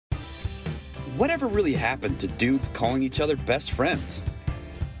whatever really happened to dudes calling each other best friends?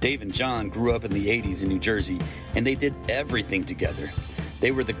 Dave and John grew up in the 80s in New Jersey, and they did everything together. They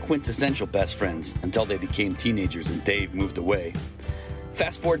were the quintessential best friends until they became teenagers and Dave moved away.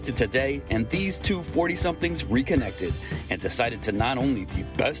 Fast forward to today, and these two 40-somethings reconnected and decided to not only be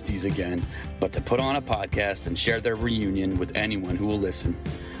besties again, but to put on a podcast and share their reunion with anyone who will listen.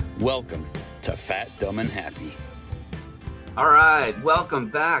 Welcome to Fat, Dumb, and Happy. All right, welcome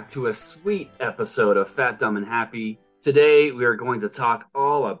back to a sweet episode of Fat, Dumb, and Happy. Today, we are going to talk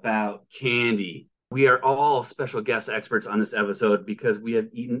all about candy. We are all special guest experts on this episode because we have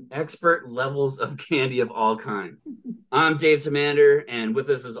eaten expert levels of candy of all kinds. I'm Dave Tamander, and with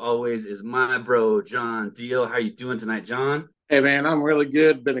us as always is my bro, John Deal. How are you doing tonight, John? Hey, man, I'm really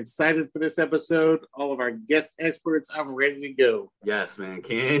good. Been excited for this episode. All of our guest experts, I'm ready to go. Yes, man,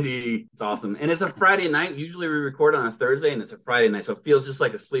 candy. It's awesome. And it's a Friday night. Usually we record on a Thursday, and it's a Friday night, so it feels just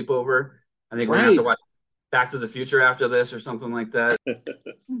like a sleepover. I think we're going to have to watch Back to the Future after this or something like that.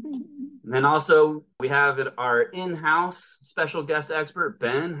 And then also we have our in-house special guest expert,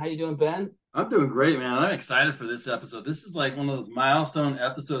 Ben. How you doing, Ben? I'm doing great, man. I'm excited for this episode. This is like one of those milestone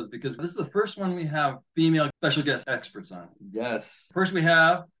episodes because this is the first one we have female special guest experts on. Yes. First we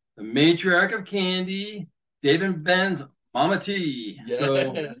have the matriarch of candy, Dave and Ben's Momma T. Yes.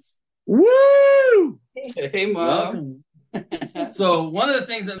 So, Woo! Hey, Mom. So one of the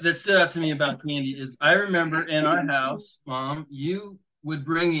things that stood out to me about candy is I remember in our house, Mom, you would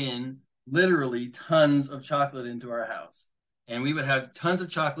bring in literally tons of chocolate into our house. And we would have tons of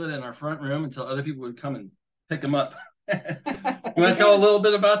chocolate in our front room until other people would come and pick them up. You want to tell a little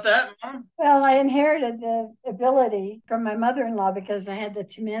bit about that, Mom? Well, I inherited the ability from my mother-in-law because I had the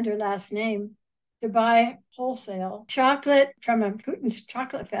Tamander last name to buy wholesale chocolate from a Putin's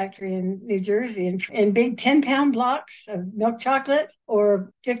chocolate factory in New Jersey in big 10-pound blocks of milk chocolate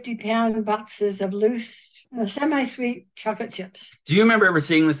or 50-pound boxes of loose, semi-sweet chocolate chips. Do you remember ever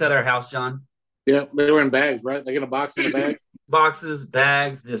seeing this at our house, John? Yeah, they were in bags, right? Like in a box in a bag? Boxes,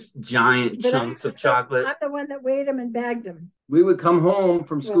 bags, just giant chunks of chocolate. I'm the one that weighed them and bagged them. We would come home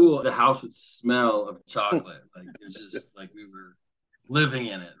from school, the house would smell of chocolate. Like it was just like we were living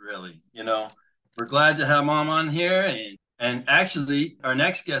in it, really, you know. We're glad to have Mom on here. And actually, our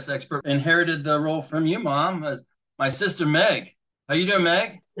next guest expert inherited the role from you, Mom, as my sister, Meg. How you doing,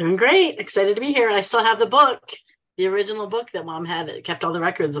 Meg? I'm great. Excited to be here. I still have the book, the original book that Mom had. It kept all the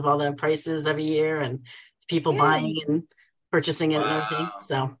records of all the prices every year and people buying and purchasing it and everything.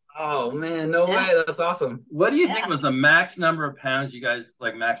 So. Oh, man, no way. That's awesome. What do you think was the max number of pounds you guys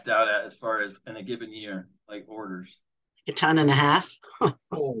like maxed out at as far as in a given year, like orders? A ton and a half.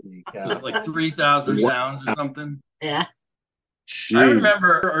 Holy cow. Like 3,000 pounds or something. Yeah. Jeez. I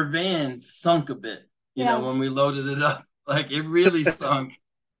remember our van sunk a bit, you know, when we loaded it up. Like it really sunk.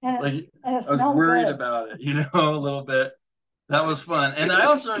 Like I was worried about it, you know, a little bit. That was fun. And I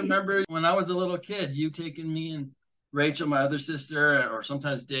also remember when I was a little kid, you taking me and Rachel, my other sister, or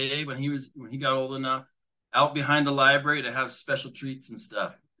sometimes Dave, when he got old enough, out behind the library to have special treats and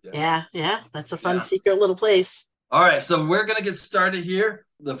stuff. Yeah. That's a fun secret little place. All right, so we're going to get started here.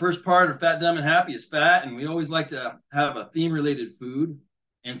 The first part of Fat, Dumb, and Happy is fat, and we always like to have a theme-related food.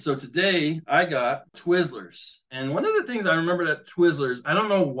 And so today, I got Twizzlers. And one of the things I remember at Twizzlers, I don't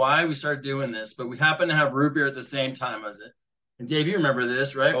know why we started doing this, but we happened to have root beer at the same time as it. And Dave, you remember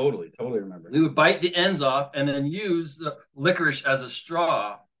this, right? Totally remember. We would bite the ends off and then use the licorice as a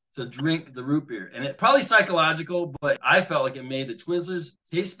straw to drink the root beer. And it probably psychological, but I felt like it made the Twizzlers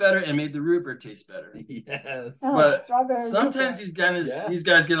taste better and made the root beer taste better. Yes. But sometimes these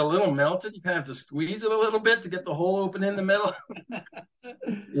guys get a little melted. You kind of have to squeeze it a little bit to get the hole open in the middle.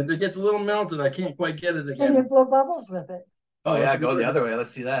 If it gets a little melted, I can't quite get it again. Can you blow bubbles with it? Oh, yeah, go the other way.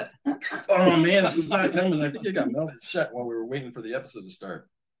 Let's see that. Oh, man, this is not coming. I think it got melted shut while we were waiting for the episode to start.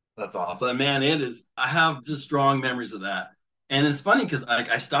 That's awesome. But, man, I have just strong memories of that. And it's funny because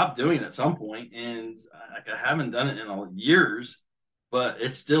I stopped doing it at some point, and I haven't done it in years, but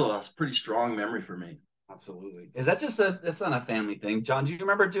it's still a pretty strong memory for me. Absolutely. Is that just it's not a family thing? John, do you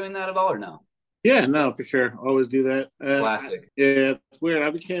remember doing that at all or no? Yeah, no, for sure. Always do that. Classic. Yeah, it's weird. I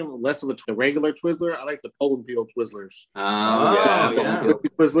became less of the regular Twizzler. I like the Poland peel Twizzlers. Yeah.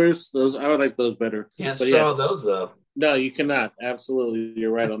 Twizzlers. Those I would like those better. Can't straw those though. No, you cannot. Absolutely,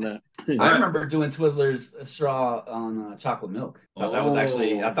 you're right on that. I remember doing Twizzlers straw on chocolate milk. I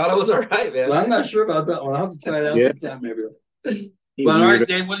thought it was all right, man. Well, I'm not sure about that one. I'll have to try it out sometime, maybe. But all right,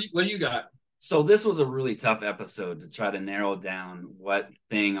 Dave, what do you got? So this was a really tough episode to try to narrow down what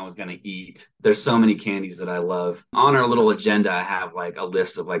thing I was going to eat. There's so many candies that I love. On our little agenda, I have like a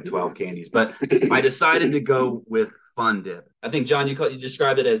list of like 12 candies, but I decided to go with Fun Dip. I think, John, you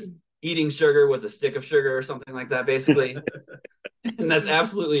described it as eating sugar with a stick of sugar or something like that, basically. And that's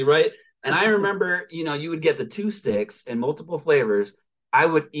absolutely right. And I remember, you would get the 2 sticks and multiple flavors. I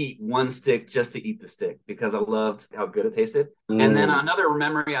would eat 1 stick just to eat the stick because I loved how good it tasted. And then another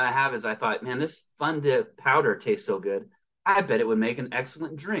memory I have is I thought, man, this Fun Dip powder tastes so good. I bet it would make an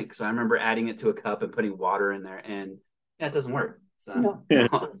excellent drink. So I remember adding it to a cup and putting water in there, and it doesn't work. So,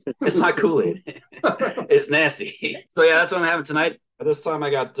 no, it's not Kool-Aid. It's nasty. So yeah, that's what I'm having tonight. This time I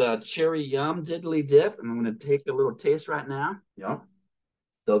got cherry yum diddly dip, and I'm going to take a little taste right now. Yep,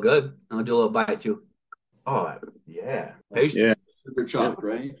 still good. I'm going to do a little bite too. Oh yeah, tasty. Yeah. Sugar chalk,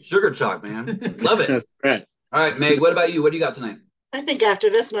 right? Sugar chalk, man. Love it. That's right. All right, Meg, what about you? What do you got tonight? I think after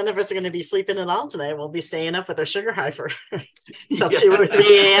this, none of us are going to be sleeping at all tonight. We'll be staying up with our sugar high for till 2 or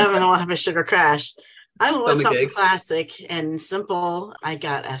 3 a.m. and then we'll have a sugar crash. I went with something classic and simple. I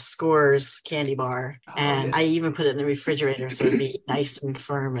got a Scores candy bar, and I even put it in the refrigerator so it'd be nice and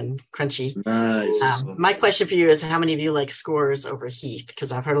firm and crunchy. Nice. My question for you is, how many of you like Scores over Heath?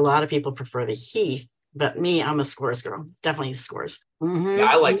 Because I've heard a lot of people prefer the Heath, but me, I'm a Scores girl. Definitely Scores. Mm-hmm. Yeah,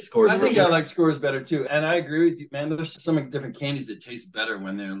 I like Scores. I think I like Scores better too. And I agree with you, man. There's some different candies that taste better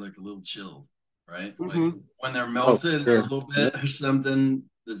when they're like a little chilled, right? Mm-hmm. Like when they're melted a little bit or something,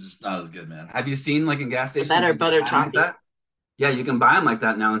 they're just not as good, man. Have you seen like in gas stations? Better butter chocolate. Like yeah, you can buy them like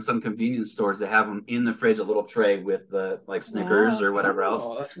that now in some convenience stores. They have them in the fridge, a little tray with the like Snickers or whatever else.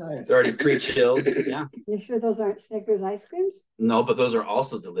 Oh, that's nice. They're already pre-chilled. Yeah. You sure those aren't Snickers ice creams? No, but those are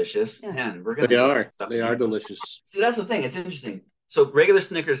also delicious. Yeah. Man, we're gonna. They are delicious. See, that's the thing. It's interesting. So regular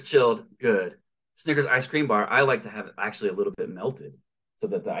Snickers chilled, good. Snickers ice cream bar, I like to have it actually a little bit melted so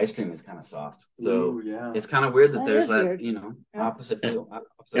that the ice cream is kind of soft. So it's kind of weird that there's that, weird. Opposite feel.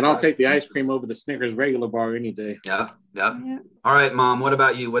 And I'll take the ice cream over the Snickers regular bar any day. Yep. All right, Mom, what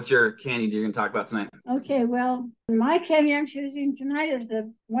about you? What's your candy you're going to talk about tonight? Okay, well, my candy I'm choosing tonight is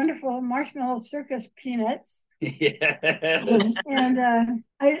the wonderful Marshmallow Circus peanuts. Yes. And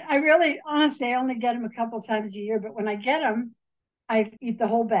I really, honestly, I only get them a couple times a year, but when I get them, I eat the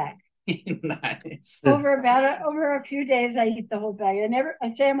whole bag. Nice. Over a few days, I eat the whole bag.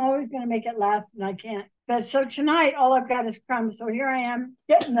 I say I'm always going to make it last, and I can't. But so tonight, all I've got is crumbs. So here I am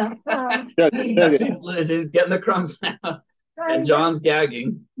getting the crumbs. She's getting the crumbs now, and John's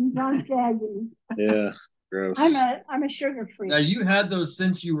gagging. Yeah, gross. I'm a sugar freak. Now you had those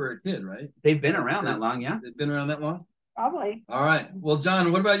since you were a kid, right? They've been around that long, yeah. They've been around that long. Probably. All right. Well,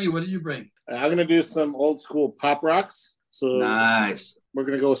 John, what about you? What did you bring? I'm gonna do some old school Pop Rocks. So nice. We're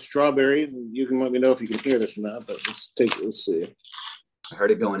gonna go with strawberry. You can let me know if you can hear this or not. But let's see. I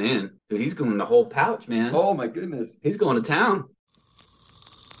heard it going in, dude. He's going the whole pouch, man. Oh my goodness. He's going to town.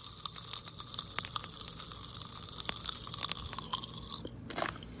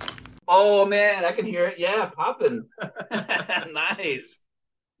 Oh man, I can hear it. Yeah, popping. Nice.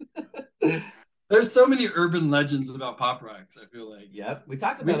 There's so many urban legends about Pop Rocks, I feel like. Yep. We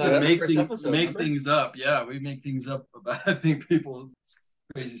talked about that in the first episode. Make things up. Yeah, we make things up about, I think, people,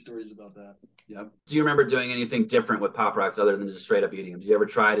 crazy stories about that. Yep. Do you remember doing anything different with Pop Rocks other than just straight up eating them? Did you ever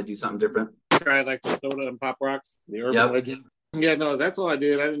try to do something different? Tried like the soda and Pop Rocks, the urban legend. Yeah, no, that's all I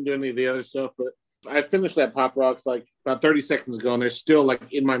did. I didn't do any of the other stuff, but I finished that Pop Rocks like about 30 seconds ago, and they're still like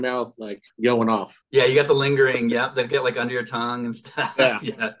in my mouth, like going off. Yeah, you got the lingering. Yep, they get like under your tongue and stuff. Yeah.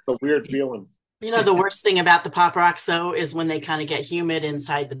 It's a weird feeling. You know, the worst thing about the Pop Rocks, though, is when they kind of get humid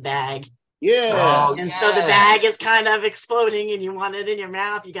inside the bag. Yeah. So the bag is kind of exploding and you want it in your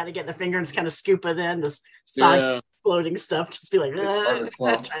mouth. You got to get the finger and kind of scoop it in. This soggy exploding stuff. Just be like,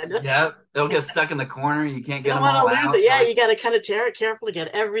 yeah, they'll get stuck in the corner. You can't get them all out. Lose it. Yeah, you got to kind of tear it carefully, get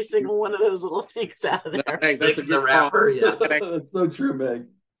every single one of those little things out of there. Hey, that's a good wrapper. Yeah, that's so true, Meg.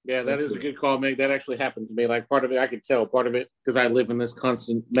 Yeah, that is a good call, Meg. That actually happened to me. Like part of it, I could tell part of it because I live in this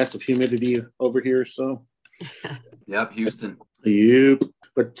constant mess of humidity over here. So, yep, Houston. Yep.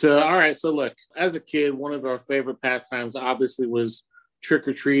 But all right, so look, as a kid, one of our favorite pastimes obviously was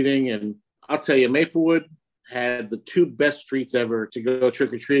trick-or-treating. And I'll tell you, Maplewood had the 2 best streets ever to go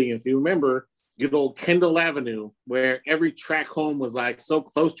trick-or-treating. If you remember, good old Kendall Avenue, where every track home was like so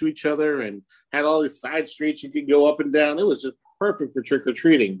close to each other and had all these side streets you could go up and down. It was just perfect for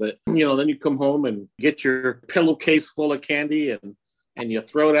trick-or-treating. But, then you come home and get your pillowcase full of candy and you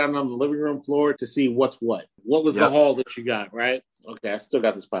throw it out on the living room floor to see what's what. What was the haul that you got, right? Okay, I still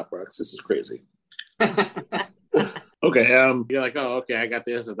got this Pop Rocks. This is crazy. Okay, you're like, oh, okay, I got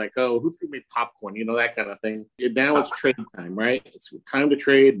this. It's like, oh, who threw me popcorn? That kind of thing. Now it's trade time, right? It's time to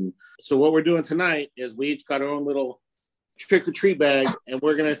trade. And so what we're doing tonight is we each got our own little trick-or-treat bag, and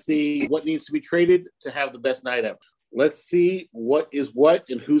we're going to see what needs to be traded to have the best night ever. Let's see what is what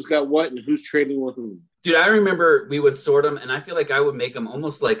and who's got what and who's trading with whom. Dude, I remember we would sort them, and I feel like I would make them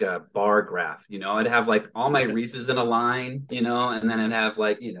almost like a bar graph. I'd have like all my Reese's in a line, and then I'd have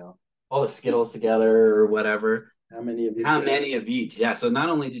like, all the Skittles together or whatever. How many of each? How many of each? Yeah. So not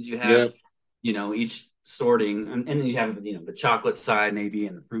only did you have, each sorting, and then you have, the chocolate side maybe,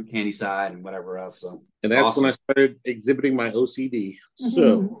 and the fruit candy side, and whatever else. So, and that's when I started exhibiting my OCD.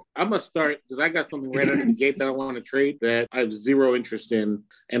 So I'm gonna start because I got something right under the gate that I want to trade that I have zero interest in,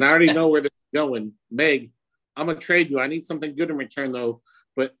 and I already know where this is going. Meg, I'm gonna trade you. I need something good in return though.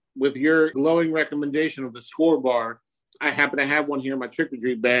 But with your glowing recommendation of the score bar, I happen to have one here in my trick or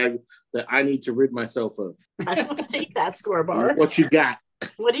treat bag that I need to rid myself of. I will take that score bar. What you got?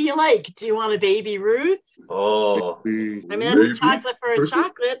 What do you like? Do you want a Baby Ruth? Oh, I mean, that's a chocolate for a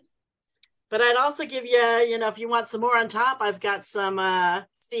chocolate. But I'd also give you, if you want some more on top, I've got some,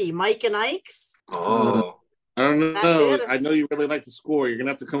 Mike and Ike's. Oh. I don't know. I know you really like the score. You're going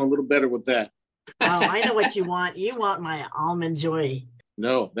to have to come a little better with that. Oh, I know what you want. You want my Almond Joy.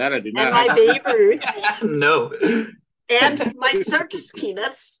 No, that I do not. And my Baby Ruth. No. And my circus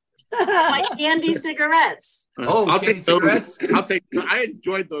peanuts. My candy cigarettes. I'll take cigarettes. I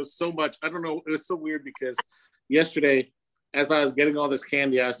enjoyed those so much. I don't know. It was so weird because yesterday, as I was getting all this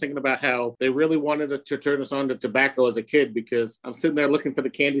candy, I was thinking about how they really wanted to turn us on to tobacco as a kid because I'm sitting there looking for the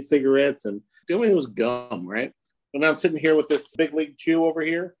candy cigarettes and the only thing was gum, right? And I'm sitting here with this Big League Chew over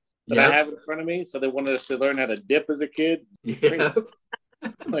here that I have in front of me. So they wanted us to learn how to dip as a kid. Yeah.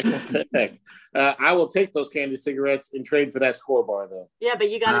 Like, what the heck? I will take those candy cigarettes and trade for that score bar, though. Yeah,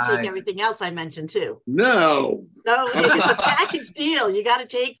 but you got to take everything else I mentioned, too. No, it's a package deal. You got to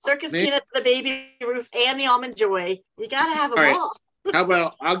take circus peanuts, the Baby Ruth, and the Almond Joy. You got to have them all. How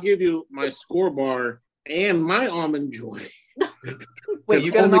about I'll give you my score bar and my Almond Joy. Wait,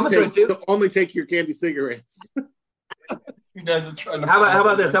 you got an Almond Joy, too? Only take your candy cigarettes. You guys are trying to... How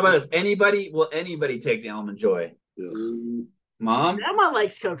about this? Will anybody take the Almond Joy? Mom? Grandma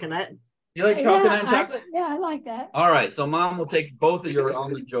likes coconut. Do you like coconut and chocolate? I like that. All right, so Mom will take both of your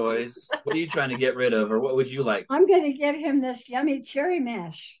Almond Joys. What are you trying to get rid of, or what would you like? I'm going to give him this yummy cherry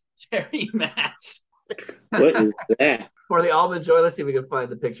mash. Cherry mash. What is that? For the Almond Joy, let's see if we can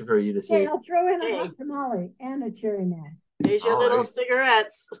find the picture for you to see. Okay, I'll throw in a hot tamale and a cherry mash. Here's your little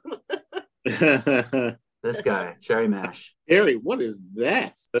cigarettes. This guy, cherry mash. Harry, what is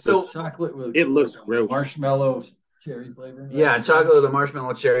that? So chocolate with it looks gross. Marshmallow cherry flavor. Right? Yeah, chocolate with a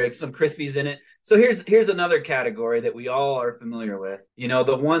marshmallow cherry, some Crispies in it. So here's another category that we all are familiar with.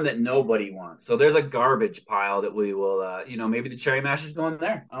 The one that nobody wants. So there's a garbage pile that we will, maybe the cherry mash is going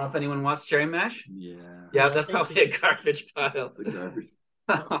there. I don't know if anyone wants cherry mash. Yeah, that's probably a garbage pile. The garbage.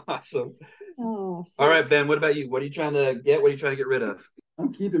 Awesome. Oh. All right, Ben. What about you? What are you trying to get? What are you trying to get rid of?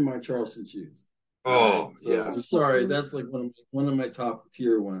 I'm keeping my Charleston shoes. Oh, yeah. I'm sorry, that's like one of my top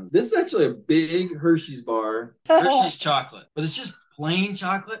tier ones. This is actually a big Hershey's bar, Hershey's chocolate, but it's just plain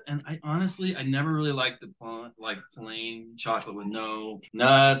chocolate. And I never really liked plain chocolate with no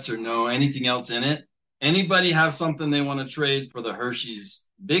nuts or no anything else in it. Anybody have something they want to trade for the Hershey's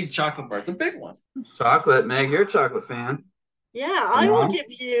big chocolate bar? It's a big one. Chocolate, Meg. You're a chocolate fan. Yeah, I will give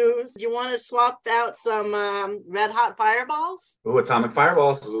you. Do you want to swap out some red hot fireballs? Ooh, atomic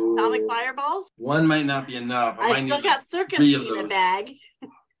fireballs. Atomic fireballs. One might not be enough. I still got circus peanut bag.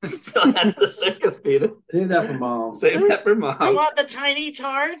 Still has the circus peanut. Save that for Mom. Save that for Mom. You want the tiny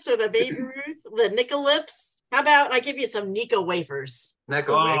tarts or the Baby Ruth, the Nickel Lips? How about I give you some Nico wafers?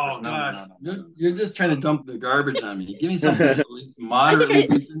 Nico wafers. Gosh. No. You're just trying to dump the garbage on me. Give me something at least moderately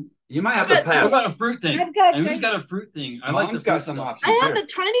decent. You might have to pass. What about a fruit thing? And who's got a fruit thing? I like the got some options. I have the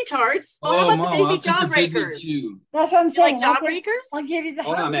tiny tarts. How about the baby jawbreakers? That's what I'm saying. You like jawbreakers? I'll give you the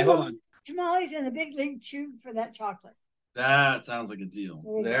hold on. tamales and the Big League Chew for that chocolate. That sounds like a deal.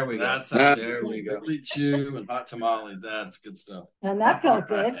 There we go. There we go. Big League Chew and hot tamales. That's good stuff. And that felt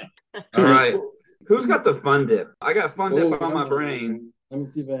good. All right. Who's got the fun dip? I got fun dip on my brain. Let me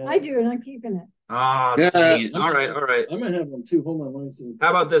see if I have I do, and I'm keeping it. Oh, dang it. All right. I might have one too. Hold on, let me see. How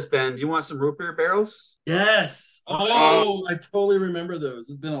about this, Ben? Do you want some root beer barrels? Yes. Oh, I totally remember those.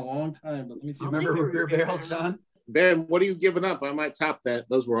 It's been a long time, but let me see. Remember root beer barrels, John? Ben, what are you giving up? I might top that.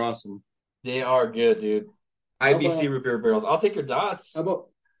 Those were awesome. They are good, dude. IBC root beer barrels. I'll take your dots. How about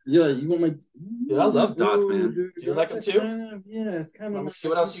you want my dude, I love dots, man. Do you like them too? It's kind of Let me see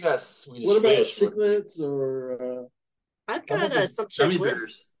what else you got. Swedish what about fish. chiclets or I've got some gummy chiclets.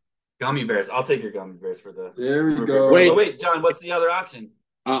 bears. Gummy bears. I'll take your gummy bears for the. There we go. Wait, John. What's the other option?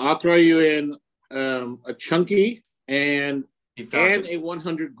 I'll throw you in a chunky and a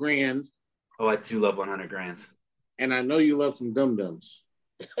 100 grand. Oh, I too love 100 grands. And I know you love some dum dums.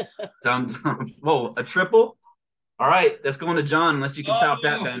 Dum dum. Whoa, a triple? All right, let's go on to John, unless you can top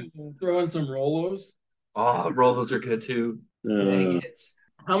that, Ben. Throw in some Rolos. Oh, Rolos are good too. Dang it.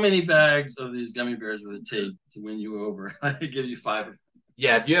 How many bags of these gummy bears would it take to win you over? I could give you 5.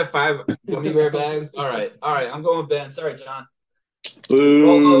 Yeah, if you have 5 gummy bear bags, all right. I'm going with Ben. Sorry, John. Boo.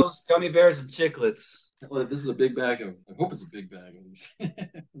 Rolos, gummy bears, and chiclets. Well, this is a big bag of. I hope it's a big bag.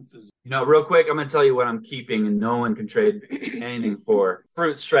 Real quick, I'm going to tell you what I'm keeping, and no one can trade anything for.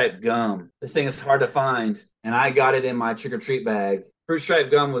 Fruit stripe gum. This thing is hard to find, and I got it in my trick or treat bag. Fruit stripe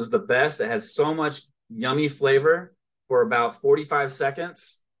gum was the best. It had so much yummy flavor for about 45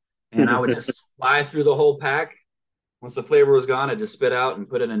 seconds, and I would just fly through the whole pack. Once the flavor was gone, I just spit out and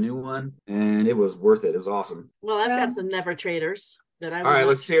put in a new one, and it was worth it. It was awesome. Well, I've got some never traders that I. All right,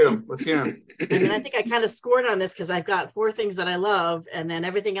 let's hear them. I mean, I think I kind of scored on this because I've got 4 things that I love, and then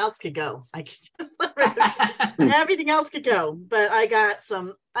everything else could go. I could just everything else could go. But I got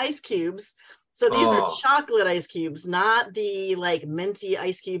some ice cubes. So these are chocolate ice cubes, not the like minty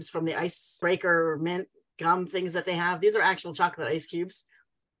ice cubes from the icebreaker mint gum things that they have. These are actual chocolate ice cubes.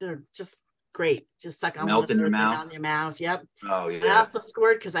 They're just great. Just suck on melt in your mouth. On your mouth. Yep. Oh yeah. I also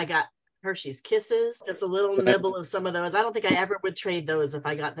scored because I got Hershey's Kisses. Just a little nibble of some of those. I don't think I ever would trade those if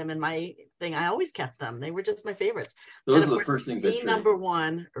I got them in my thing. I always kept them. They were just my favorites. Those are the first things I trade. Number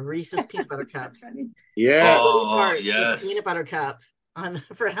 1, Reese's peanut butter cups. Yeah. Yes. Peanut butter cup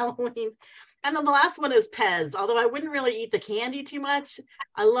for Halloween. And then the last one is Pez. Although I wouldn't really eat the candy too much,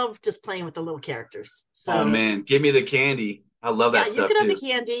 I love just playing with the little characters. So, oh man, give me the candy. I love that stuff too. You can have the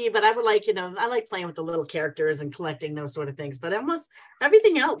candy, but I would like, I like playing with the little characters and collecting those sort of things. But almost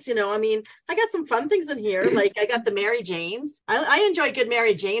everything else, I mean, I got some fun things in here. Like I got the Mary Janes. I enjoy good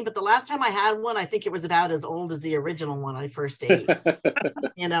Mary Jane, but the last time I had one, I think it was about as old as the original one I first ate.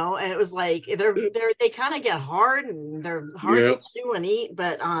 And it was like they kind of get hard and they're hard to chew and eat,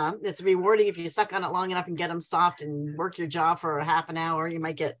 but it's rewarding if you suck on it long enough and get them soft and work your jaw for a half an hour. You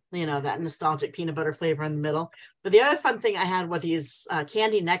might get that nostalgic peanut butter flavor in the middle. But the other fun thing I had were these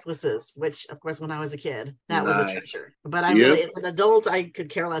candy necklaces, which, of course, when I was a kid, that was a treasure. But I really, as an adult, I could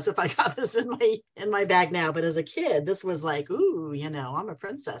care less if I got this in my bag now. But as a kid, this was like, ooh, I'm a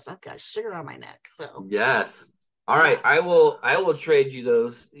princess. I've got sugar on my neck. So yes. All right, I will trade you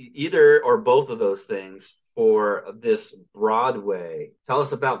those, either or both of those things, for this Broadway. Tell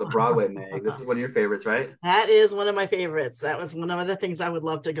us about the Broadway, Meg. This is one of your favorites, right? That is one of my favorites. That was one of the things I would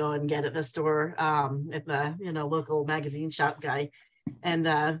love to go and get at the store, at the local magazine shop guy. And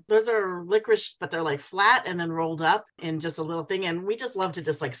those are licorice, but they're like flat and then rolled up in just a little thing. And we just love to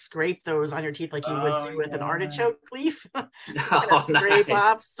just like scrape those on your teeth like you would do with an artichoke leaf. Scrape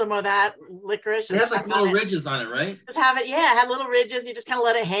off some of that licorice. It has like little ridges on it, right? Just have it, it had little ridges. You just kind of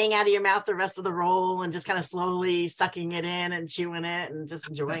let it hang out of your mouth the rest of the roll and just kind of slowly sucking it in and chewing it and just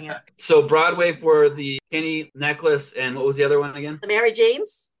enjoying it. So Broadway for the candy necklace, and what was the other one again? The Mary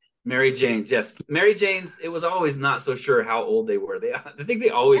Janes. Mary Janes, yes. Mary Janes, it was always not so sure how old they were. I think they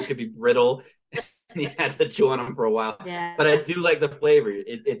always could be brittle. You had to chew on them for a while. Yeah. But I do like the flavor.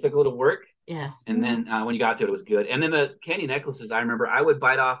 It took a little work. Yes. And then when you got to it, it was good. And then the candy necklaces, I remember I would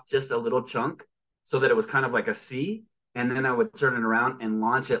bite off just a little chunk so that it was kind of like a C. And then I would turn it around and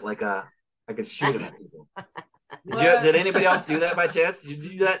launch it like I could shoot it at people. Did anybody else do that by chance? Did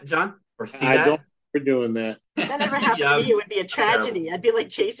you do that, John? Or see that? I don't remember doing that. If that ever happened to me, it would be a tragedy. I'd be like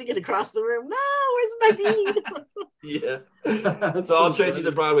chasing it across the room. No, where's my bean? Yeah. So I'll trade you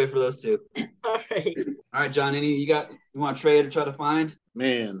the Broadway for those two. All right, John, you want to trade or try to find?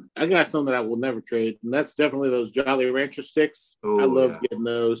 Man, I got some that I will never trade, and that's definitely those Jolly Rancher sticks. Oh, I love getting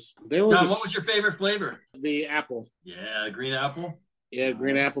those. John, what was your favorite flavor? The apple. Yeah, green apple. Yeah,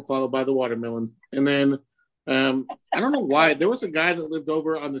 green apple followed by the watermelon. And then I don't know why. There was a guy that lived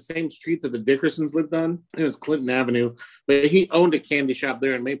over on the same street that the Dickersons lived on. It was Clinton Avenue, but he owned a candy shop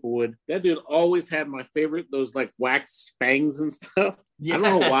there in Maplewood. That dude always had my favorite, those like wax fangs and stuff. Yes. I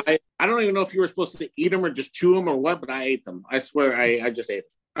don't know why. I don't even know if you were supposed to eat them or just chew them or what, but I ate them. I swear I just ate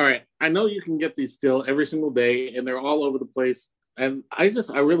them. All right. I know you can get these still every single day, and they're all over the place. And I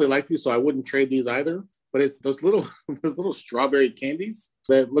really like these, so I wouldn't trade these either. But it's those little strawberry candies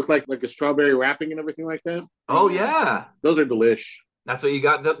that look like a strawberry wrapping and everything like that. Oh, yeah. Those are delish. That's what you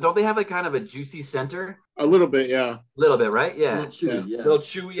got. Don't they have like kind of a juicy center? A little bit, yeah. A little bit, right? Yeah. A little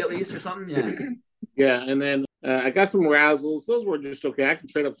chewy at least or something? Yeah. Yeah, and then I got some Razzles. Those were just okay. I can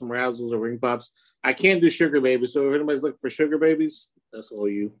trade up some Razzles or Ring Pops. I can't do Sugar Babies, so if anybody's looking for Sugar Babies, that's all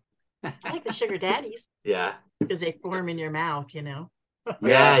you. I like the Sugar Daddies. Yeah. Because they form in your mouth,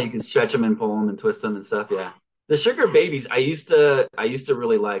 Yeah, you can stretch them and pull them and twist them and stuff. Yeah, the Sugar Babies I used to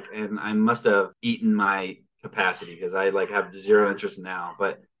really like, and I must have eaten my capacity because I have zero interest now.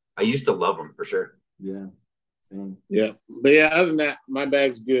 But I used to love them for sure. Yeah, Yeah. But yeah, other than that, my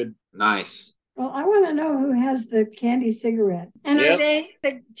bag's good. Nice. Well, I want to know who has the candy cigarette. And are they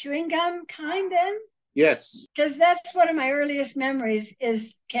the chewing gum kind then? Yes. Because that's one of my earliest memories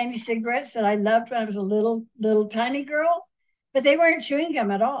is candy cigarettes that I loved when I was a little tiny girl. But they weren't chewing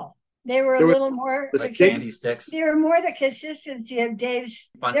gum at all. They were a little more like candy sticks. They were more the consistency of Dave's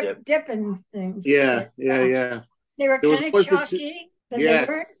dipping things. Yeah. They were kind of chalky, but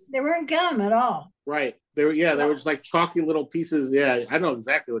they weren't gum at all. Right. They were they were just like chalky little pieces. Yeah, I know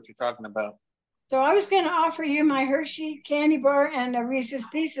exactly what you're talking about. So I was going to offer you my Hershey candy bar and a Reese's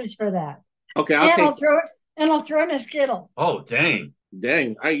Pieces for that. Okay, I'll throw in a Skittle. Oh, dang.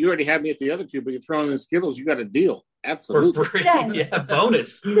 You already had me at the other two, but you're throwing in Skittles. You got a deal. Absolutely. For free. Yeah,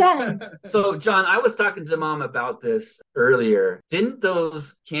 bonus. So, John, I was talking to Mom about this earlier. Didn't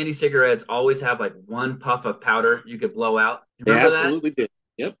those candy cigarettes always have like one puff of powder you could blow out? You remember that? Absolutely did.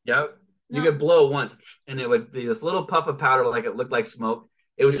 Yep. You could blow one, and it would be this little puff of powder, like it looked like smoke.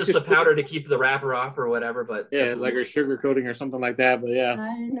 It was just the powder to keep the wrapper off or whatever, but like a sugar coating or something like that. But yeah,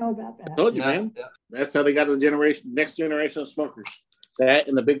 I didn't know about that. I told you, man. Yeah. That's how they got the next generation of smokers. That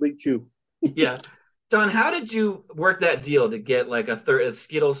and the big league chew. Yeah, Don, how did you work that deal to get like a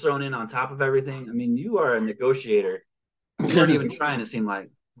Skittles thrown in on top of everything? I mean, you are a negotiator. You weren't even trying. It seemed like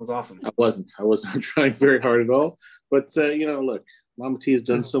it was awesome. I was not trying very hard at all. But look, Mama T has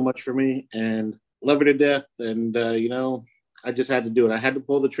done so much for me, and love her to death. And I just had to do it. I had to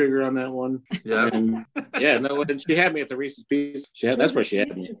pull the trigger on that one. Yeah. And and she had me at the Reese's Pieces. That's where she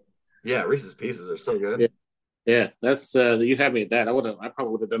had me. Yeah, Reese's Pieces are so good. Yeah. That's you had me at that. I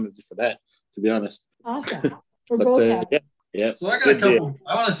probably would have done it just for that, to be honest. Awesome. For both. Yeah. So I got a couple.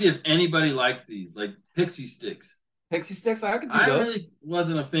 I want to see if anybody liked these, like pixie sticks. Pixie sticks, I could do those. I really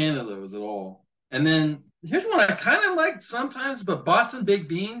wasn't a fan of those at all. And then here's one I kind of liked sometimes, but Boston baked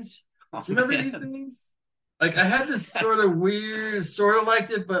beans. Do you remember these things? Like I had this sort of weird, sort of liked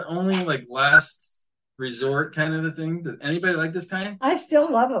it, but only like last resort kind of a thing. Did anybody like this kind? I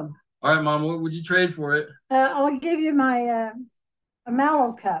still love them. All right, Mom, what would you trade for it? I'll give you my a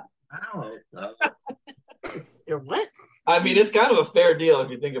mallow cup. Mallow cup? Your what? I mean, it's kind of a fair deal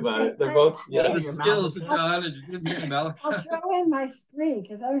if you think about it. They're both the skills to John and you give me a mallow cup. I'll throw in my spree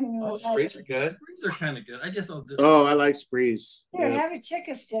because I don't even know what sprees are good. Sprees are kind of good. I guess I'll do. Oh, I like sprees. Here, have a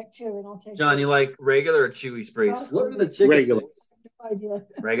chicken stick too, and I'll take. John, you like regular or chewy sprees? What are the chicken regular sticks? No idea.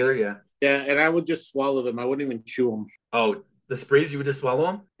 Regular, yeah. Yeah, and I would just swallow them. I wouldn't even chew them. Oh, the sprees, you would just swallow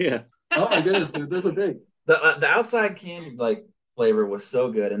them? Yeah. Oh my goodness, dude, those are big. The outside candy flavor was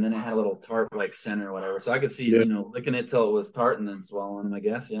so good, and then it had a little tart center or whatever. So I could see licking it till it was tart and then swallowing them. I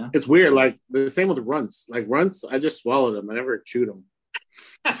guess, yeah. It's weird. Like the same with the runts. Like runts, I just swallowed them. I never chewed them.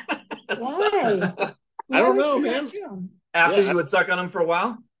 Why? I don't know, man. After you would suck on them for a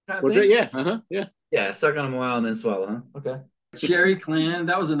while. Was it? Yeah. Yeah. Yeah, suck on them a while and then swallow. Huh? Okay. Cherry Clan.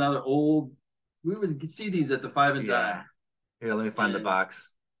 That was another old. We would see these at the 5 and Dime. Here, let me find the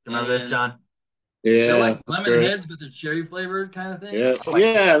box. Remember this, John? Yeah, they're like lemon heads, but they're cherry flavored kind of thing.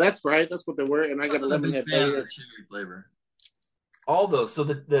 Yeah, that's right. That's what they were, and I got a lemon head cherry flavor. All those. So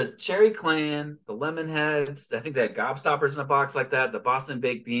the Cherry Clan, the lemon heads. I think they had Gobstoppers in a box like that. The Boston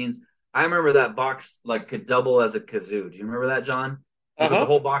baked beans. I remember that box could double as a kazoo. Do you remember that, John? You put the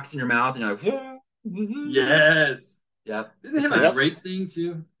whole box in your mouth, and you're like, yes. Yep. Did they have a grape thing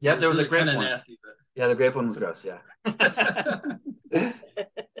too? Yep, there was a grape one. Nasty, but... Yeah, the grape one was gross. Yeah.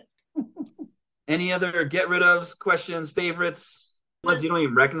 Any other get rid ofs, questions, favorites? Ones you don't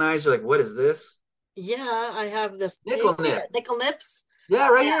even recognize? You're like, what is this? Yeah, I have this nickel nip. Nickel nips. Yeah,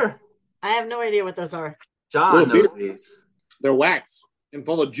 right here. I have no idea what those are. John knows these. They're wax and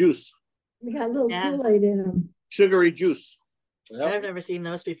full of juice. We got a little Kool-Aid in them. Sugary juice. Yep. I've never seen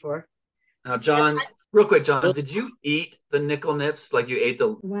those before. Now, John, real quick, John, did you eat the nickel nips like you ate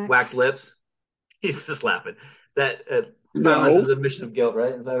the wax lips? He's just laughing. That silence is admission of guilt,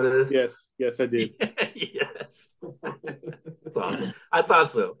 right? Is that what it is? Yes, I did. Yes. That's awesome. I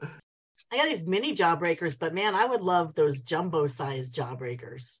thought so. I got these mini jawbreakers, but man, I would love those jumbo-sized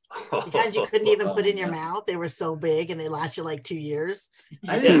jawbreakers. Because you couldn't even put in your mouth. They were so big and they last you like 2 years.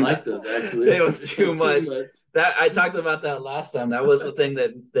 I didn't like those, actually. It was too much. That I talked about that last time. That was the thing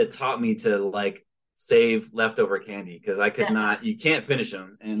that taught me to save leftover candy because I could not. You can't finish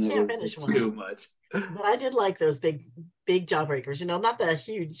them, and it was too much. But I did like those big jawbreakers. Not the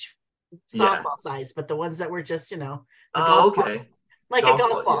huge softball size, but the ones that were just okay. Like golf a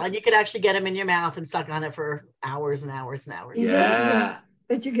golf ball, and you could actually get them in your mouth and suck on it for hours and hours and hours. Yeah.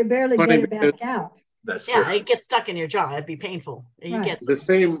 But you could barely get it back out. That's true. Yeah, it gets stuck in your jaw. It'd be painful. You get the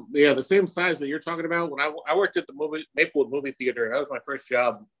same size that you're talking about. When I worked at the Maplewood movie theater, that was my first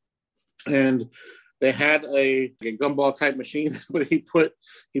job, and They had a gumball type machine, but he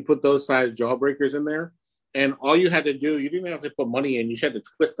put those size jawbreakers in there. And all you had to do, you didn't have to put money in. You just had to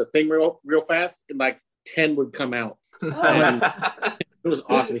twist the thing real fast, and like 10 would come out. And it was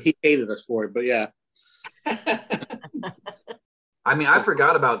awesome. He hated us for it, but yeah. I mean, I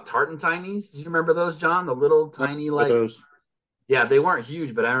forgot about Tartan Tinies. Do you remember those, John? The little tiny, like, those. Yeah, they weren't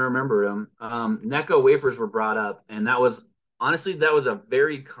huge, but I remember them. Necco wafers were brought up, and that was honestly a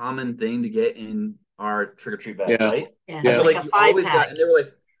very common thing to get in our trick or treat bag, right? Yeah, I feel like you always got, and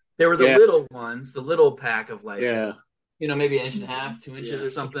they were the little ones, the little pack of like, maybe an inch and a half, 2 inches or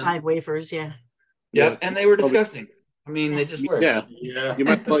something. 5 wafers, yeah. Yep, and they were disgusting. I mean, they just were. Yeah. You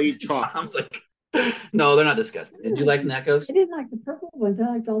might as well eat chalk. I was like, no, they're not disgusting. Did you like Neccos? I didn't like the purple ones. I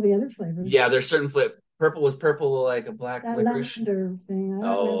liked all the other flavors. Yeah, there's certain purple was purple like a black licorice. Lavender thing.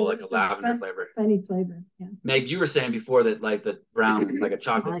 Like a lavender flavor. Funny flavor. Yeah. Meg, you were saying before that like the brown, like a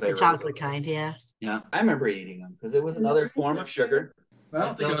chocolate flavor. The chocolate kind, yeah. Yeah, I remember eating them because it was another form of sugar. I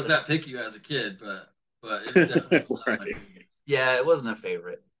don't think I was that picky as a kid, but it definitely was not my favorite. Yeah, it wasn't a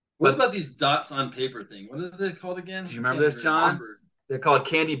favorite. What about these dots on paper thing? What are they called again? Do you remember this, John? They're called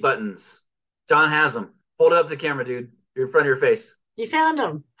candy buttons. John has them. Hold it up to the camera, dude. You're in front of your face. You found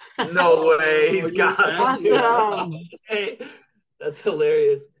them. No way. He's got them. Awesome. Hey, that's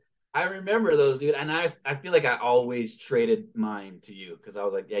hilarious. I remember those, dude. And I feel like I always traded mine to you because I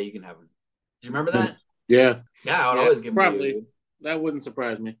was like, yeah, you can have them. Do you remember that? Yeah. Yeah, I would always give them probably. to you. That wouldn't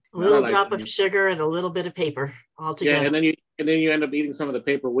surprise me. A little drop of sugar and a little bit of paper all together. Yeah, and then you end up eating some of the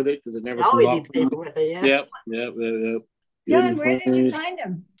paper with it because it never. Always eat the paper with it. Yeah. Yep. John, where did you find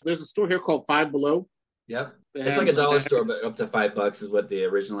them? There's a store here called Five Below. Yep. It's like a dollar store, but up to $5 is what the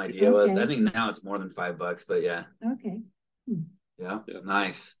original idea was. I think now it's more than $5, but yeah. Okay. Yeah.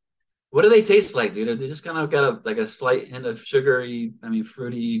 Nice. What do they taste like, dude? Are they just kind of got a slight hint of sugary,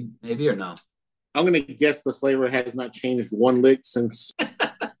 fruity, maybe, or no? I'm going to guess the flavor has not changed one lick since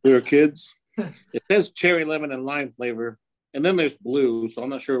we were kids. It says cherry, lemon, and lime flavor. And then there's blue, so I'm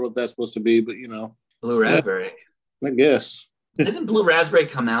not sure what that's supposed to be, but Blue raspberry. I guess. Didn't blue raspberry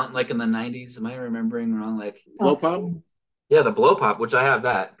come out like in the 90s? Am I remembering wrong? Like Blow Pop? Yeah, the Blow Pop, which I have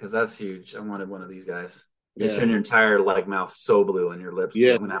that because that's huge. I wanted one of these guys. You turn your entire mouth so blue and your lips.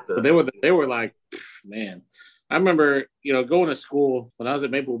 Yeah, but they were like, man. I remember, going to school when I was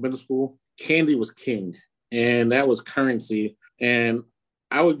at Maplewood Middle School. Candy was king, and that was currency. And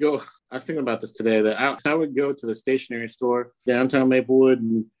I would go. I was thinking about this today. That I would go to the stationery store downtown Maplewood,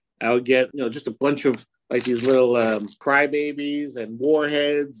 and I would get just a bunch of like these little crybabies and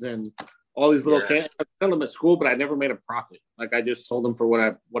warheads and all these little candy. I sell them at school, but I never made a profit. Like I just sold them for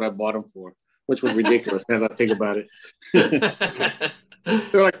what I bought them for, which was ridiculous. Now that I think about it.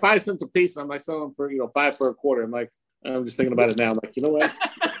 They're like 5 cents a piece. And I'm like selling them for 5 for a quarter. I'm just thinking about it now. I'm like, you know what?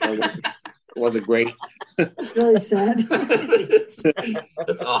 It wasn't great. It's really sad.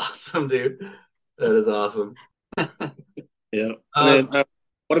 That's awesome, dude. That is awesome. Yeah. And then,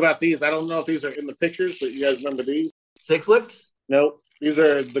 what about these? I don't know if these are in the pictures, but you guys remember these? Six Lips? Nope. These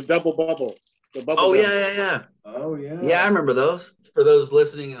are the double bubble. Yeah. Oh, yeah. Yeah, I remember those. For those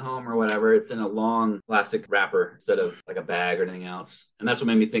listening at home or whatever, it's in a long plastic wrapper instead of like a bag or anything else. And that's what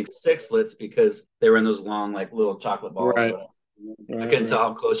made me think Sixlets because they were in those long, like little chocolate balls. Right. I couldn't tell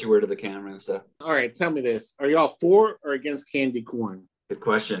how close you were to the camera and stuff. All right, tell me this. Are y'all for or against candy corn? Good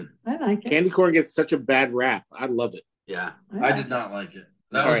question. I like it. Candy corn gets such a bad rap. I love it. Yeah. I did not like it.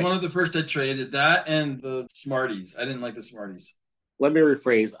 That was one of the first I traded. That and the Smarties. I didn't like the Smarties. Let me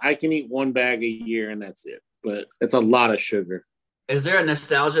rephrase. I can eat one bag a year and that's it. But it's a lot of sugar. Is there a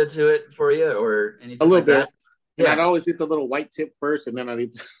nostalgia to it for you or anything? A little bit. That? And I'd always eat the little white tip first, and then I'd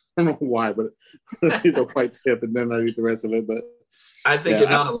eat, I don't know why, but I'd eat the white tip, and then I'd eat the rest of it. But I think you're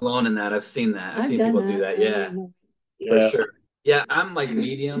not alone in that. I've seen that. I've seen people do that. Yeah, for sure. Yeah, I'm like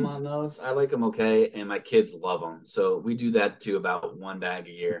medium on those. I like them okay, and my kids love them. So we do that too, about one bag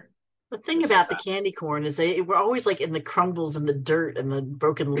a year. The thing about the candy corn is we're always like in the crumbles and the dirt and the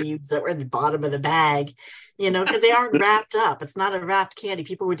broken leaves that were at the bottom of the bag, because they aren't wrapped up. It's not a wrapped candy.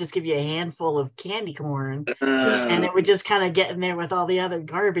 People would just give you a handful of candy corn and it would just kind of get in there with all the other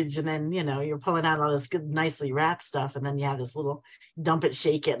garbage. And then, you're pulling out all this good, nicely wrapped stuff. And then you have this little dump it,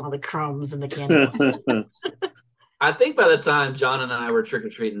 shake it, and all the crumbs and the candy corn. I think by the time John and I were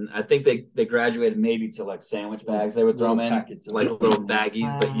trick-or-treating, I think they graduated maybe to like sandwich bags. They would throw them in like little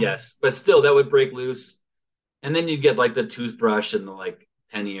baggies, but still that would break loose. And then you'd get like the toothbrush and the like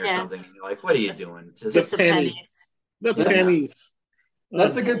penny or something. And you're like, what are you doing? Just the pennies. The pennies.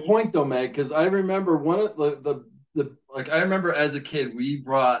 That's a good point though, Meg, because I remember one of the I remember as a kid, we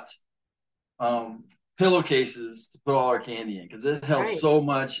brought pillowcases to put all our candy in because it held so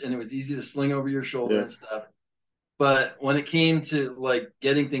much and it was easy to sling over your shoulder and stuff. But when it came to like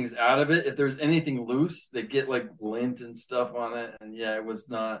getting things out of it, if there was anything loose, they get like lint and stuff on it. And it's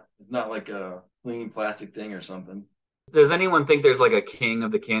not like a clean plastic thing or something. Does anyone think there's like a king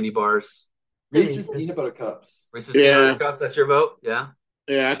of the candy bars? Reese's peanut butter cups. Reese's peanut butter cups, that's your vote? Yeah.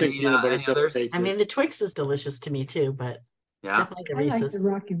 Yeah, I think peanut butter others. I mean, the Twix is delicious to me too, but definitely the Reese's. I like the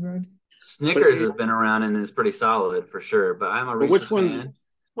Rocky Road. Snickers has been around and is pretty solid for sure, but I'm a Reese's fan.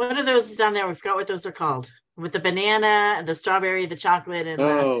 What are those down there? We forgot what those are called. With the banana, the strawberry, the chocolate, and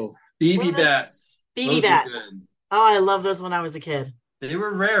BB Bats. BB Bats. Oh, I love those when I was a kid. They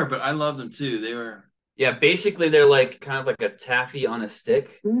were rare, but I loved them too. They were. Yeah, basically they're like kind of like a taffy on a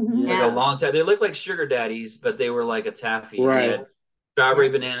stick, like a long taffy. They look like sugar daddies, but they were like a taffy. Right. Strawberry,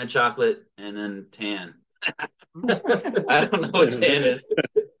 banana, chocolate, and then tan. I don't know what tan is.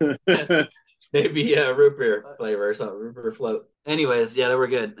 Maybe root beer flavor or something, root beer float. Anyways, they were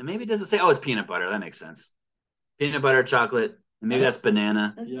good. And maybe it doesn't say, it's peanut butter. That makes sense. Peanut butter, chocolate, and maybe that's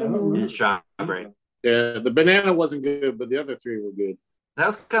banana and strawberry. Yeah, the banana wasn't good, but the other three were good. That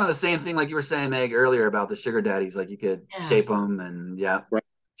was kind of the same thing like you were saying, Meg, earlier about the sugar daddies. Like you could shape them and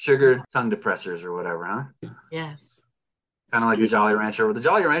sugar tongue depressors or whatever, huh? Yes. Kind of like the Jolly Rancher. Well, the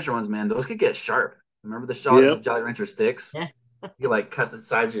Jolly Rancher ones, man, those could get sharp. Remember the Jolly Rancher sticks? Yeah. You like cut the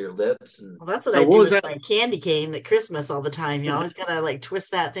sides of your lips. And... Well, that's what I do with my candy cane at Christmas all the time. You always gotta like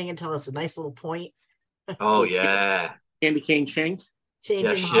twist that thing until it's a nice little point. Oh yeah. Candy cane shank.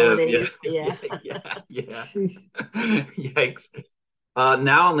 Changing holidays. Yeah. Yikes.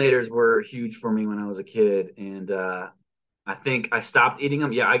 Now and laters were huge for me when I was a kid, and I think I stopped eating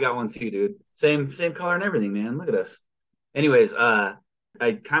them. Yeah, I got one too, dude. Same color and everything, man. Look at us. Anyways, I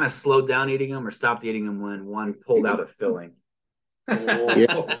kind of slowed down eating them or stopped eating them when one pulled out a filling.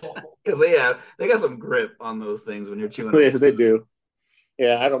 Because they got some grip on those things when you're chewing. Yeah, they do.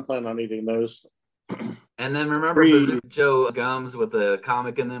 Yeah, I don't plan on eating those. And then remember Joe gums with the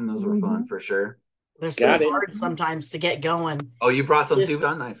comic in them? Those were fun for sure. They're so hard sometimes to get going. Oh, you brought some too?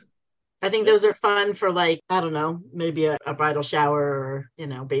 Nice. I think those are fun for like, I don't know, maybe a bridal shower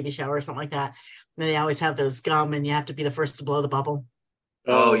or, baby shower or something like that. And they always have those gum and you have to be the first to blow the bubble.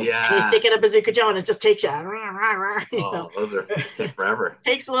 Oh yeah. And you stick it up as Joe and it just takes you. Those take forever.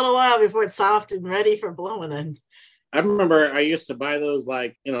 Takes a little while before it's soft and ready for blowing in. I remember I used to buy those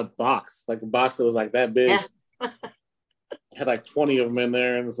like in a box that was like that big. Yeah. Had like 20 of them in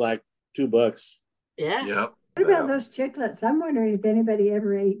there and it was like $2. Yeah. Yep. What about those chiclets? I'm wondering if anybody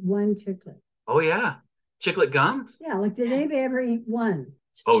ever ate one chiclet. Oh yeah. Chiclet gums? Yeah, like did anybody ever eat one?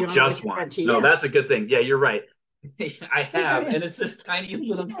 Oh, just one. No, that's a good thing. Yeah, you're right. I have, and it's this tiny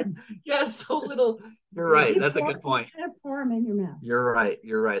little. Yeah, so little. You're right. That's a good point. You kind of pour them in your mouth. You're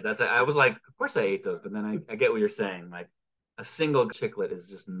right. I was like, of course I ate those, but then I get what you're saying. Like a single chiclet is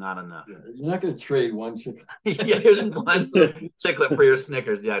just not enough. You're not going to trade one chiclet. Yeah, here's one chiclet for your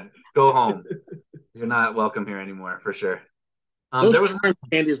Snickers. Yeah, go home. You're not welcome here anymore for sure. Those charm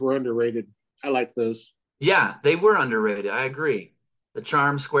candies were underrated. I like those. Yeah, they were underrated. I agree. The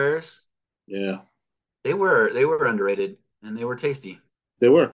charm squares. Yeah. They were underrated and they were tasty. They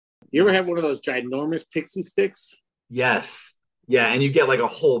were. You ever have one of those ginormous pixie sticks? Yes. Yeah, and you get like a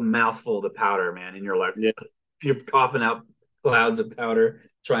whole mouthful of the powder, man, and you're like, you're coughing out clouds of powder,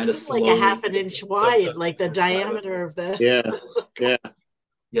 trying to slowly. Like a half an inch wide, like the diameter of the. Yeah.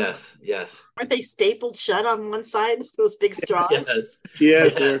 Yes. Aren't they stapled shut on one side? Those big straws.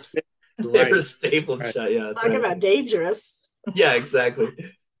 Yes. They were stapled shut. Yeah. Talk about dangerous. Yeah, exactly.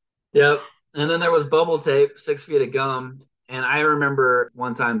 Yep. And then there was bubble tape, 6 feet of gum. And I remember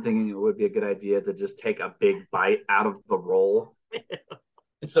one time thinking it would be a good idea to just take a big bite out of the roll.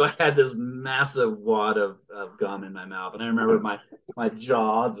 And so I had this massive wad of gum in my mouth. And I remember my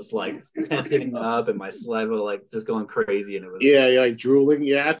jaw just like tensioning up and my saliva like just going crazy. And it was. Yeah, like drooling.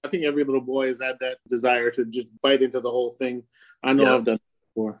 Yeah, I think every little boy has had that desire to just bite into the whole thing. I know I've done it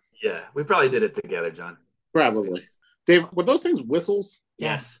before. Yeah, we probably did it together, John. Probably. Dave, were those things whistles?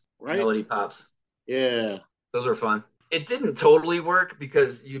 Yes. Right? Melody pops. Yeah. Those were fun. It didn't totally work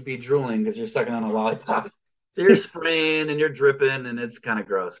because you'd be drooling because you're sucking on a lollipop. So you're spraying and you're dripping and it's kind of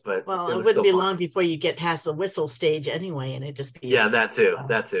gross. But it wouldn't be long before you get past the whistle stage anyway, and it just be. Yeah, that too.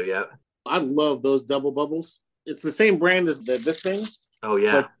 Yeah. I love those double bubbles. It's the same brand as this thing. Oh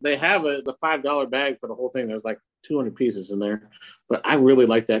yeah. But they have the $5 bag for the whole thing. There's like 200 pieces in there. But I really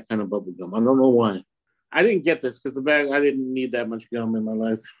like that kind of bubble gum. I don't know why. I didn't get this because I didn't need that much gum in my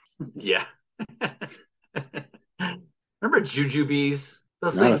life. Yeah. Remember jujubes?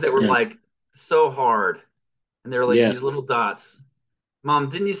 Those things that were like so hard, and they were like these little dots. Mom,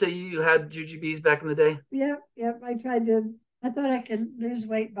 didn't you say you had jujubes back in the day? Yep. I thought I could lose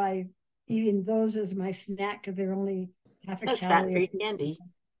weight by eating those as my snack because they're only half a That's calorie. fat-free candy.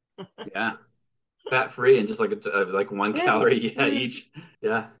 Yeah. Fat free and just like 1 calorie each.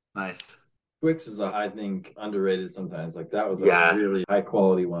 Yeah. Nice. Twix is, I think, underrated sometimes. Like that was a Yes. really high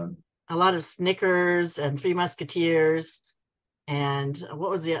quality one. A lot of Snickers and Three Musketeers. And what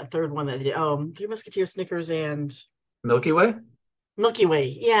was the third one that they did? Three Musketeers, Snickers, and Milky Way? Milky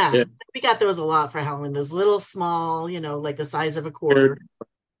Way. Yeah. We got those a lot for Halloween. Those little small, like the size of a quarter.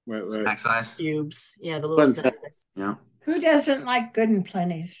 Right. Snack size. Cubes. Yeah, the little snack size. Yeah. Who doesn't like Good and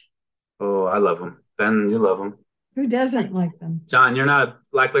Plenty's? Oh, I love them. Ben, you love them. Who doesn't like them? John, you're not a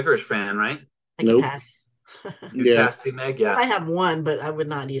black licorice fan, right? I can pass. You pass to Meg? Yeah. I have one, but I would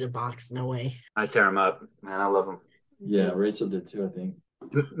not eat a box. No way. I tear them up. Man, I love them. Yeah, Rachel did too, I think.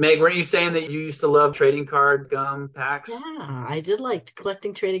 Meg, weren't you saying that you used to love trading card gum packs? Yeah, I did like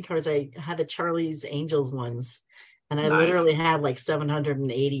collecting trading cards. I had the Charlie's Angels ones, and I literally had like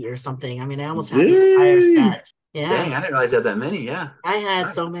 780 or something. I mean, I almost had the entire set. Yeah. Dang, I didn't realize I had that many. Yeah. I had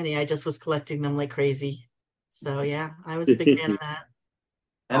so many. I just was collecting them like crazy. So yeah, I was a big fan of that.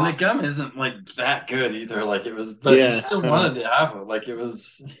 And the gum isn't like that good either. Like it was, but you still wanted to have it. Like it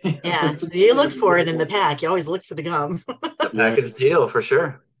was. Yeah, you looked for it in the pack. You always looked for the gum. The package deal for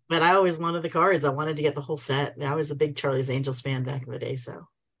sure. But I always wanted the cards. I wanted to get the whole set. I was a big Charlie's Angels fan back in the day. So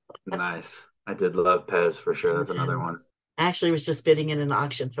nice. I did love Pez for sure. That's another one. I actually was just bidding in an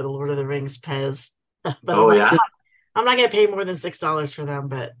auction for the Lord of the Rings Pez. But I'm not going to pay more than $6 for them.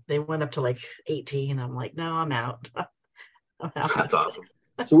 But they went up to like 18. I'm like, no, I'm out. That's awesome.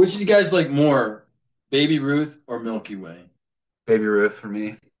 So which do you guys like more, Baby Ruth or Milky Way? Baby Ruth for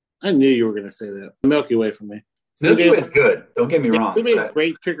me. I knew you were going to say that. Milky Way for me. Milky Way is good. Don't get me wrong. We made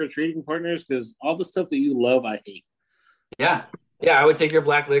great trick-or-treating partners because all the stuff that you love, I hate. Yeah. Yeah, I would take your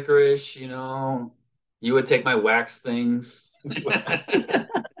black licorice, you would take my wax things.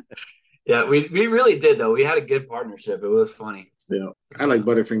 Yeah, we really did, though. We had a good partnership. It was funny. Yeah. I like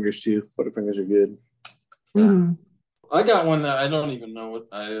Butterfingers, too. Butterfingers are good. Yeah. Mm-hmm. I got one that I don't even know what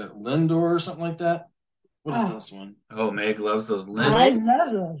Lindor or something like that. What is this one? Oh, Meg loves those Lindor. I love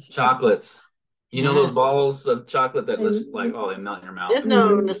those chocolates. You know those balls of chocolate that just they melt in your mouth. There's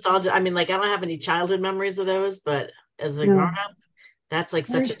no nostalgia. I mean, like I don't have any childhood memories of those, but as a grown up, that's like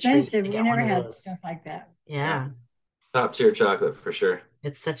such expensive. a treat. We never had stuff like that. Yeah. Top tier chocolate for sure.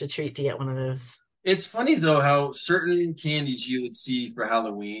 It's such a treat to get one of those. It's funny though how certain candies you would see for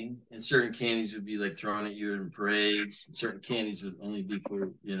Halloween and certain candies would be like thrown at you in parades and certain candies would only be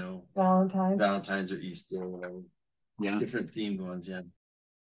for, Valentine's or Easter or whatever. Yeah. Different themed ones, yeah.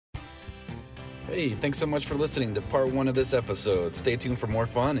 Hey, thanks so much for listening to part 1 of this episode. Stay tuned for more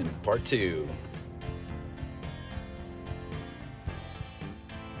fun in part 2.